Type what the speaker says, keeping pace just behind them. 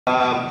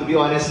To be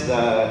honest,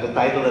 the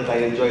title that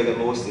I enjoy the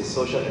most is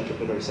Social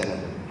Entrepreneur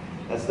Senator.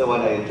 That's the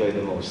one I enjoy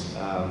the most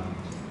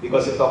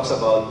because it talks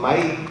about my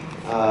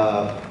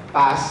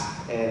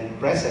past and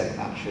present,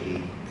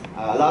 actually.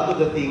 A lot of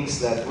the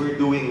things that we're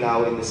doing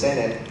now in the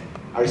Senate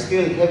are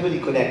still heavily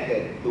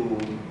connected to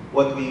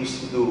what we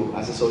used to do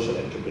as a social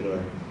entrepreneur.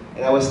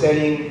 And I was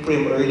telling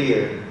Prim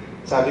earlier,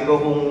 sabi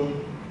ko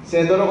kung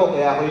senador ako,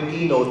 kaya ako yung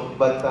keynote,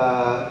 but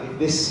if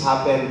this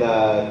happened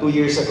 2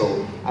 years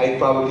ago, I'd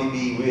probably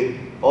be with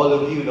all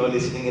of you,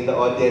 listening in the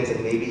audience and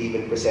maybe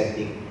even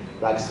presenting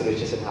Rags to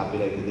Riches and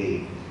Happy Life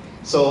today.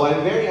 So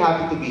I'm very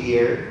happy to be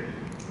here.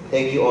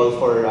 Thank you all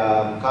for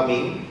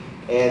coming.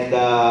 And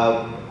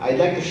I'd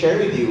like to share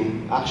with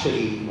you,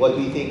 actually, what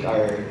we think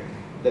are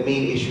the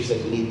main issues that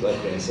we need to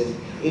address. And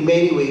in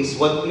many ways,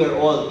 what we are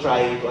all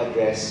trying to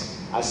address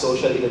as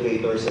social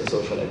innovators and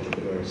social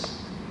entrepreneurs.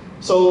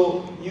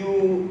 So,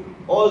 you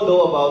all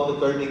know about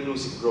the term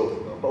inclusive growth.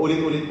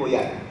 Paulit-ulit po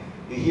yan.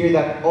 You hear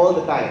that all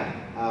the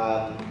time.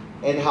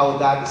 And how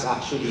that is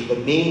actually the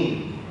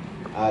main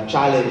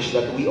challenge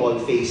that we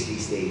all face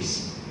these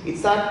days.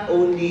 It's not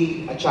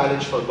only a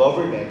challenge for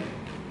government,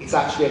 it's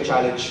actually a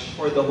challenge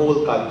for the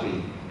whole country,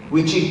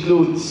 which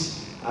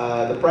includes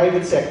the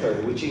private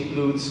sector, which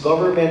includes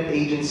government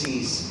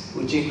agencies,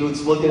 which includes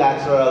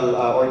multilateral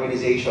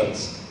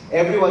organizations.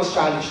 Everyone's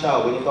challenge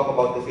now when you talk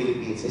about the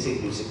Philippines is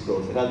inclusive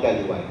growth, and I'll tell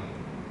you why.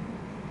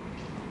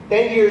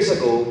 10 years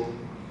ago,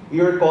 we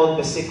were called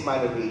the sick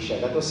man of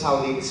Asia. That was how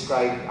they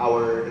described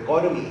our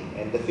economy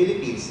and the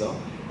Philippines, no?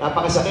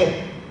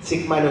 Napakasakit.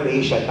 Sick man of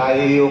Asia.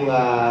 Tayo yung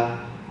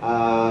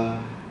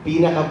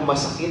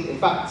pinakamasakit. In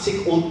fact,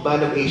 sick old man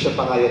of Asia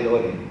pa nga yan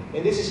noon eh.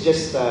 And this is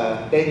just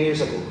 10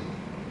 years ago.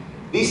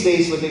 These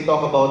days, when they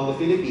talk about the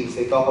Philippines,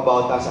 they talk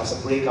about us as a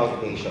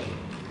breakout nation.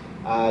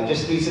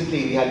 Just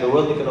recently, we had the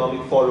World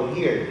Economic Forum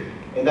here.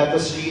 And that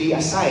was really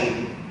a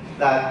sign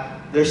that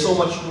there's so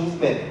much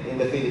movement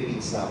in the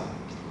Philippines now.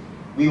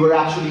 We were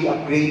actually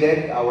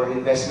upgraded, our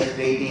investment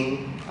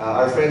rating.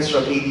 Our friends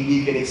from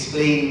ADB can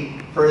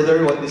explain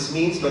further what this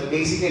means, but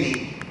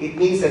basically, it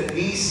means that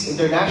these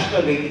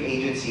international rating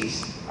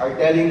agencies are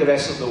telling the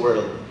rest of the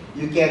world,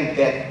 you can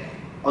bet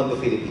on the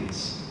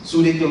Philippines.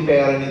 Sulit yung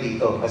pera niyo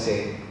dito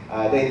kasi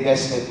the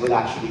investment will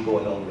actually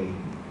go a long way.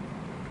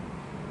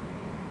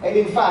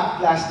 And in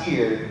fact, last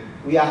year,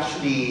 we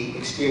actually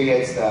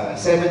experienced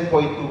 7.2%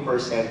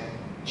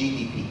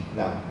 GDP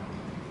now.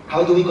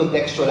 How do we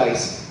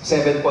contextualize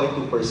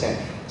 7.2%?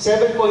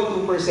 7.2%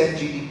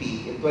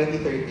 GDP in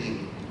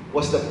 2013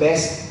 was the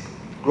best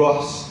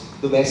gross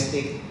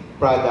domestic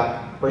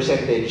product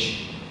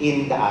percentage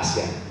in the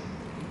ASEAN.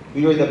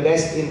 We were the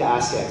best in the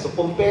ASEAN. So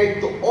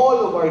compared to all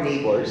of our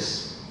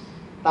neighbors,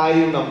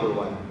 tayo number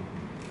one.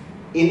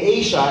 In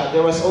Asia,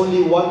 there was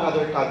only one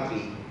other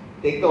country.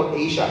 Take note,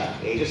 Asia.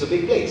 Asia's a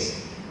big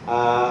place.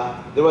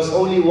 There was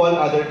only one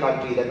other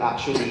country that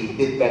actually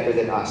did better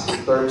than us in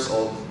terms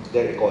of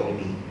their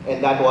economy. And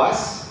that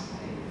was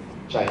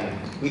China,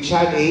 which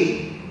had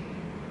a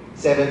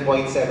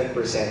 7.7%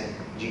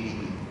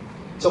 GDP.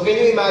 So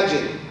can you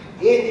imagine,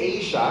 in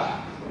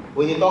Asia,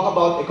 when you talk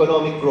about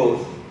economic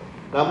growth,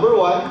 number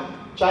one,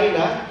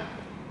 China,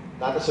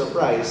 not a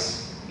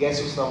surprise, guess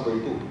who's number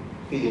two?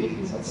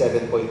 Philippines at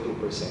 7.2%.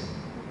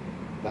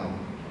 Now,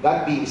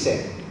 that being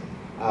said,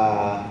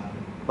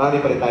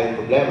 marami pa rin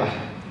tayong problema.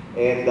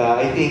 And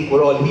I think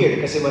we're all here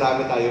kasi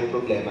marami tayong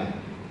problema.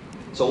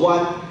 So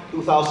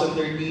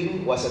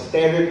 2013 was a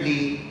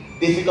terribly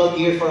difficult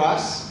year for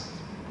us.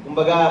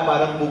 Kumbaga,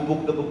 parang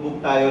bugbog na bugbog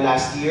tayo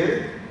last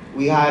year.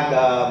 We had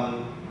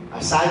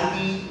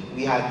Sandy,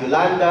 we had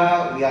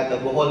Yolanda, we had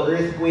the Bohol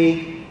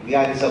earthquake, we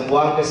had the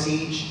Zamboanga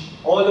siege.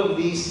 All of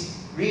these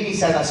really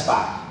set us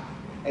back.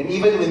 And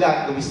even with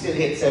that, we still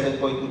hit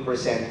 7.2%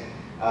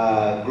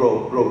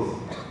 growth.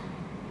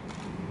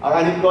 Our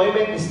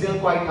unemployment is still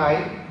quite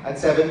high at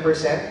 7%.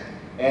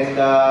 And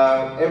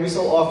every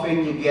so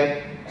often you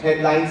get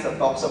headlines that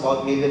talks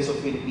about millions of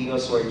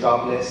Filipinos who are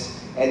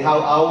jobless and how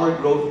our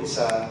growth is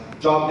a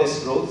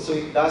jobless growth. So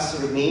it does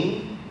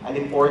remain an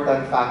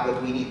important fact that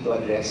we need to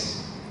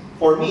address.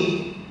 For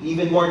me,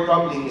 even more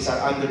troubling is our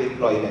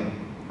underemployment.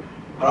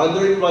 Our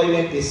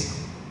underemployment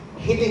is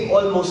hitting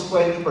almost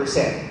 20%.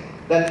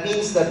 That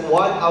means that 1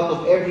 out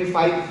of every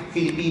 5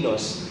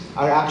 Filipinos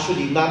are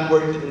actually not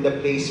working in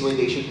the place where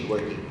they should be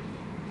working.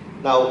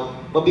 Now,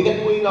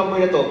 mabigat po yung number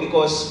na to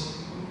because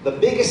the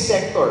biggest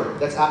sector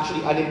that's actually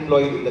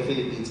unemployed in the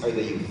Philippines are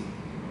the youth.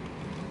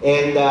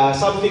 And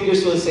some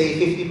figures will say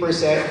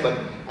 50%, but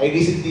I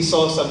recently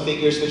saw some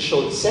figures that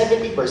showed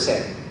 70%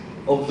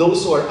 of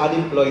those who are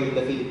unemployed in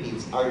the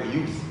Philippines are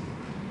youth.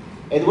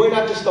 And we're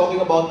not just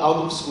talking about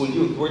out-of-school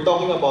youth, we're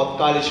talking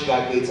about college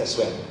graduates as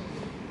well.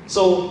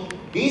 So,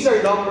 these are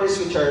numbers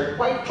which are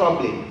quite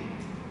troubling.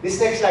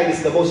 This next slide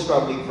is the most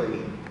troubling for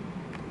me.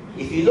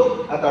 If you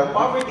look at our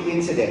poverty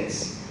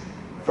incidence,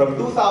 from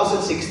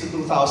 2006 to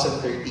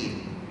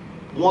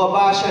 2013,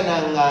 bumaba siya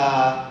ng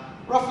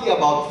roughly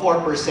about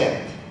 4%.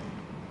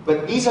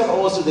 But these are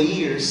also the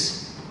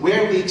years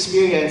where we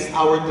experienced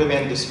our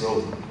tremendous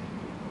growth.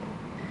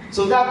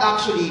 So that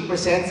actually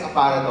presents a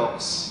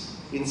paradox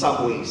in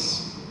some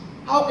ways.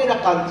 How can a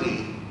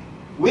country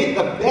with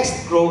the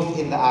best growth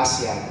in the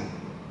ASEAN,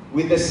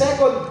 with the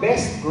second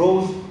best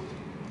growth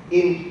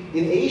in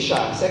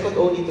Asia, second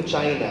only to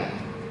China,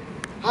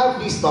 have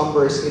these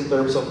numbers in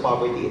terms of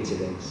poverty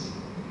incidence?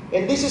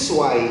 And this is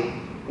why,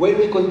 when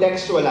we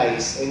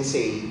contextualize and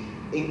say,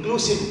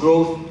 inclusive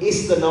growth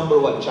is the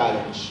 #1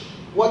 challenge,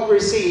 what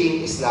we're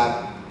saying is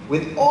that,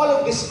 with all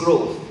of this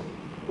growth,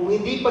 kung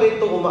hindi pa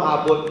rin ito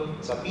umaabot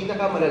sa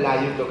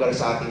pinakamalalayong lugar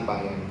sa ating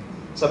bayan,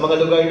 sa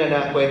mga lugar na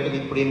nakwento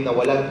ni Prim na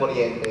walang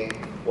kuryente,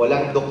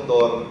 walang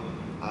doktor,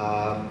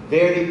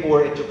 very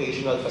poor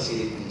educational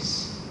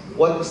facilities,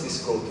 what is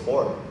this growth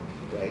for?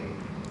 Right?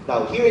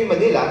 Now, here in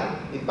Manila,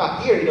 in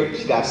fact, here in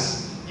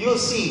Ortigas,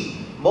 you'll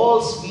see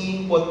malls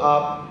being put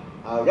up,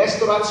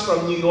 restaurants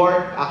from New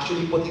York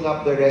actually putting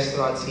up their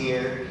restaurants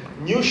here,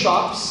 new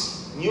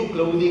shops, new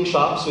clothing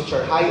shops which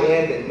are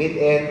high-end and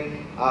mid-end,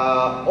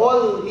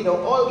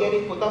 all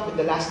getting put up in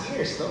the last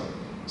years, no?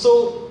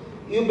 So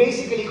you're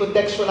basically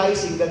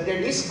contextualizing that there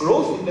is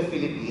growth in the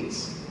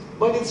Philippines,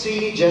 but it's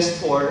really just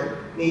for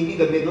maybe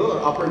the middle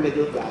or upper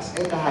middle class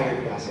and the higher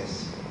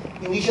classes.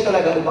 Hindi siya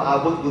talaga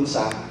umaabot dun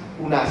sa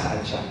kung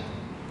nasaan siya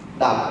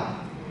dapat.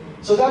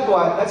 So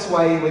that's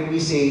why when we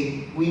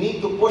say we need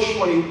to push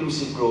for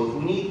inclusive growth,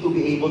 we need to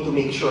be able to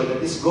make sure that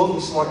this growth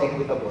is more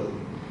equitable.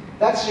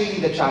 That's really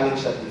the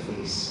challenge that we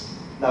face.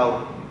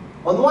 Now,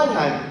 on one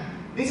hand,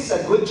 this is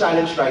a good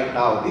challenge right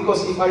now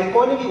because if our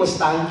economy was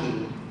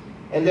tanking,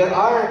 and there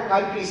are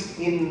countries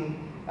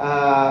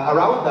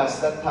around us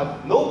that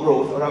have no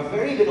growth or have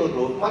very little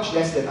growth, much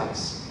less than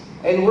us,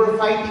 and we're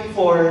fighting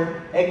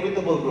for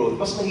equitable growth,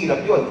 mas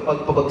mahirap yun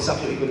pag pabagsak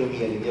yung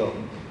ekonomiya ninyo.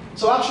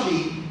 So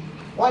actually,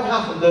 one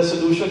half of the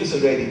solution is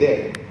already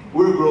there.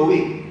 We're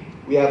growing.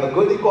 We have a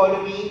good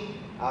economy.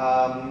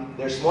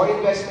 There's more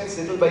investments,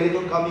 little by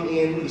little coming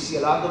in. We see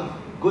a lot of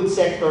good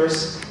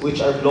sectors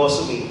which are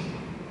blossoming.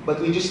 But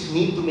we just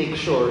need to make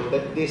sure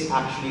that this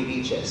actually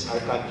reaches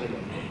our countrymen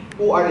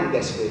who are in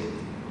desperate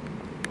need.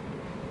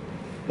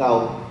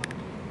 Now,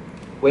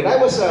 when I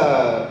was,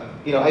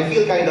 I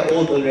feel kind of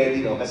old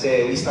already, no?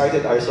 Kasi we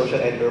started our social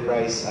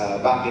enterprise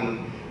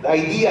the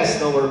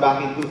ideas were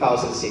back in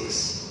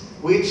 2006.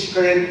 Which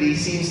currently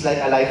seems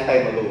like a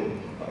lifetime ago.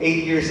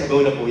 8 years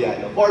ago na po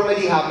yan.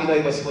 Formally, Aquino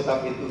was put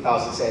up in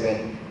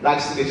 2007.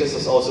 Rags to Riches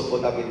was also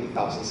put up in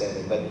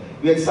 2007. But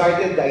we had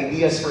started the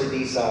ideas for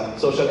these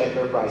social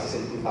enterprises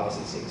in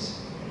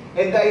 2006.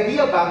 And the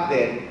idea back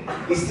then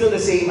is still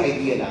the same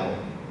idea now.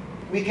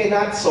 We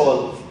cannot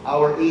solve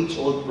our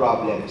age-old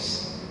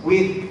problems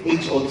with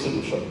age-old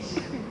solutions.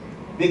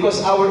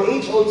 Because our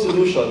age-old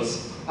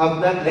solutions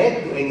have not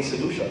led to any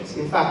solutions.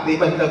 In fact, they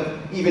might have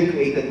even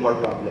created more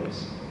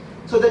problems.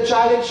 So the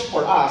challenge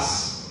for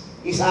us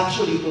is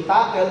actually to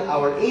tackle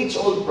our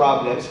age-old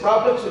problems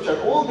which are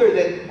older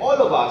than all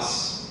of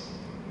us,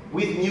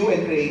 with new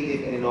and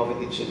creative and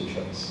innovative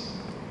solutions.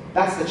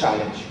 That's the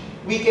challenge.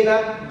 We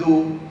cannot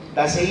do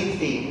the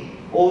same thing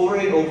over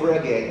and over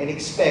again and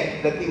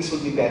expect that things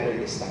will be better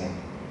this time.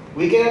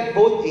 We cannot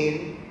vote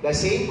in the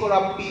same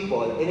corrupt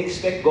people and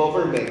expect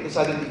government to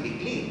suddenly be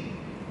clean.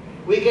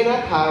 We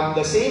cannot have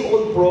the same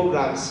old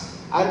programs,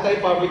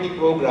 anti-poverty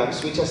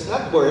programs, which has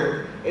not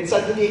worked, and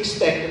suddenly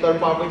expect that our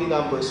poverty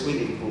numbers will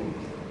improve.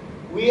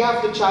 We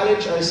have to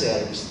challenge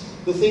ourselves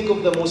to think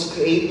of the most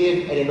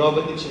creative and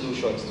innovative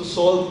solutions to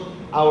solve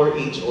our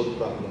age-old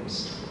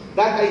problems.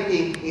 That, I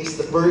think, is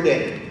the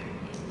burden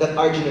that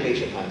our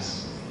generation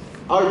has.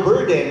 Our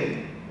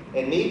burden,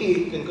 and maybe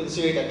you can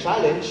consider it a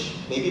challenge,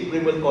 maybe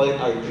Prim will call it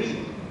our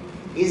dream,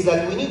 is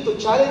that we need to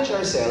challenge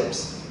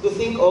ourselves to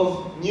think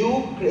of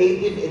new,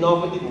 creative,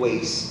 innovative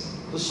ways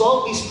to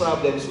solve these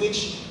problems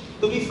which,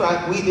 to be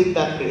frank, we did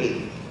not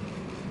create.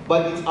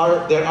 But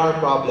there are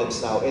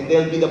problems now, and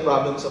they'll be the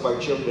problems of our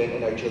children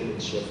and our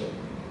children's children.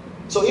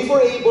 So if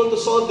we're able to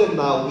solve them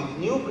now with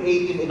new,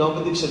 creative,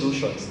 innovative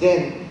solutions,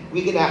 then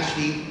we can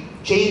actually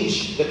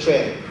change the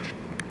trend.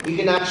 We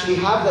can actually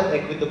have that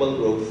equitable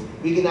growth.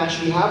 We can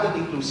actually have that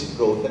inclusive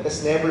growth that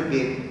has never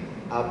been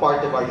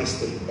part of our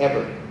history,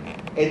 ever.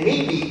 And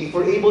maybe, if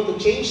we're able to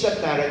change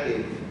that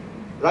narrative,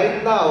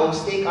 right now,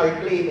 stake our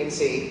claim and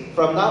say,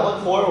 from now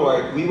on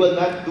forward, we will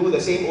not do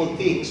the same old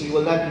things, we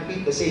will not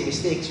repeat the same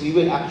mistakes, we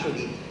will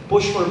actually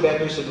push for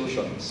better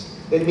solutions.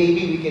 Then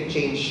maybe we can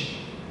change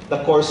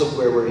the course of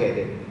where we're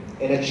headed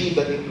and achieve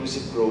that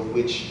inclusive growth,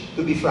 which,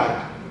 to be frank,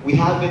 we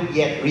haven't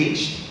yet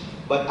reached,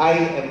 but I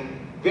am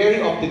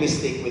very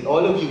optimistic with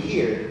all of you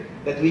here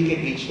that we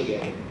can reach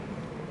together.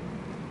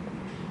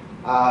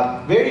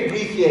 Very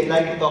briefly, I'd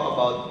like to talk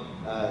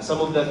about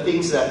some of the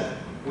things that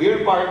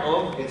we're part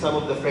of and some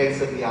of the friends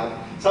that we have.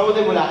 Some of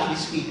them will actually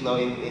speak now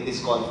in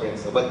this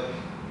conference. But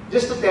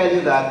just to tell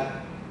you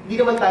that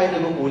hindi naman tayo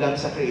nagkukulang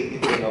sa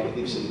creative and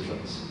innovative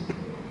solutions.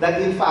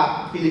 That in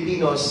fact,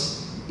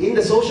 Filipinos in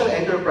the social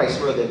enterprise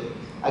world, and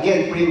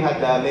again, Prim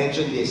had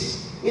mentioned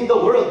this, in the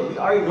world, we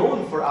are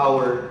known for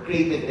our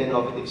creative and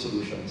innovative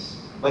solutions.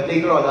 But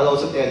later on, I'll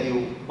also tell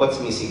you what's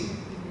missing.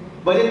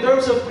 But in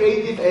terms of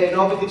creative and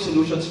innovative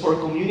solutions for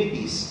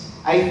communities,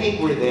 I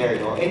think we're there,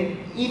 no? And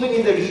even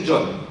in the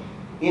region,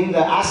 in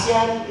the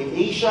ASEAN, in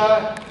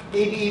Asia,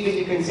 maybe even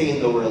you can say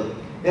in the world,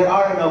 there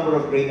are a number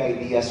of great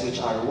ideas which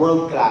are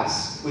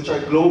world-class, which are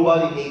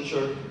global in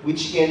nature,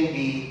 which can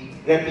be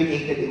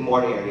replicated in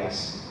more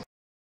areas.